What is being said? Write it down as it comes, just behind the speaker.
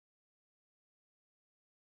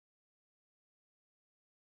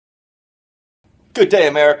Good day,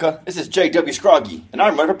 America. This is J.W. Scroggie, and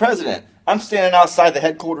I'm running for president. I'm standing outside the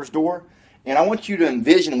headquarters door, and I want you to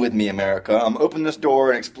envision with me, America. I'm opening this door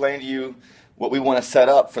and explain to you what we want to set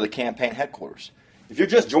up for the campaign headquarters. If you're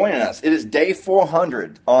just joining us, it is day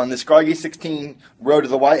 400 on the Scroggie16 road to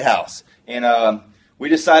the White House, and we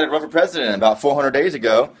decided to run for president about 400 days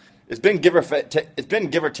ago. It's been give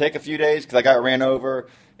or take a few days because I got ran over,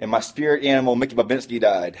 and my spirit animal, Mickey Babinski,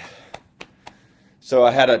 died. So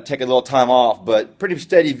I had to take a little time off, but pretty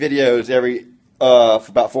steady videos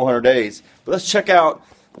for about 400 days. But let's check out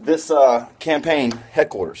this campaign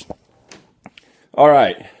headquarters. All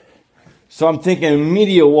right. So I'm thinking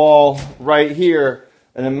media wall right here,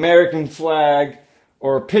 an American flag,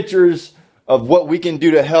 or pictures of what we can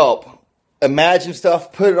do to help. Imagine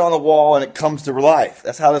stuff, put it on the wall, and it comes to life.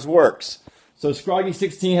 That's how this works. So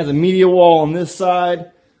Scroggie16 has a media wall on this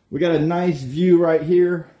side. We got a nice view right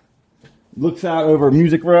here. Looks out over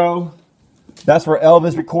Music Row. That's where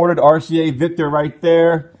Elvis recorded, RCA Victor right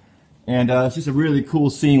there. And it's just a really cool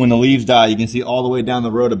scene when the leaves die. You can see all the way down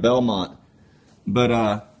the road to Belmont. But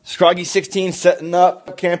Scroggie16 setting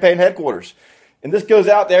up campaign headquarters. And this goes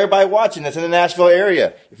out to everybody watching that's in the Nashville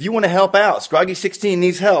area. If you want to help out, Scroggie16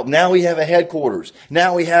 needs help. Now we have a headquarters.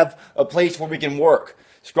 Now we have a place where we can work.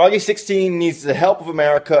 Scroggie16 needs the help of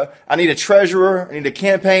America. I need a treasurer. I need a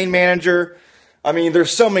campaign manager. I mean, there's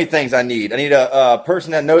so many things I need. I need a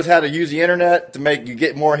person that knows how to use the internet to make you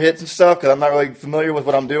get more hits and stuff, because I'm not really familiar with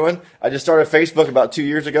what I'm doing. I just started Facebook about 2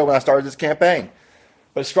 years ago when I started this campaign.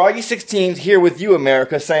 But Scroggie16's here with you,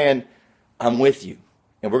 America, saying, I'm with you.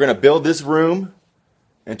 And we're going to build this room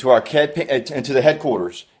into the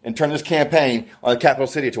headquarters and turn this campaign on the Capital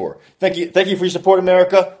City tour. Thank you for your support,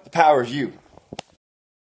 America. The power is you.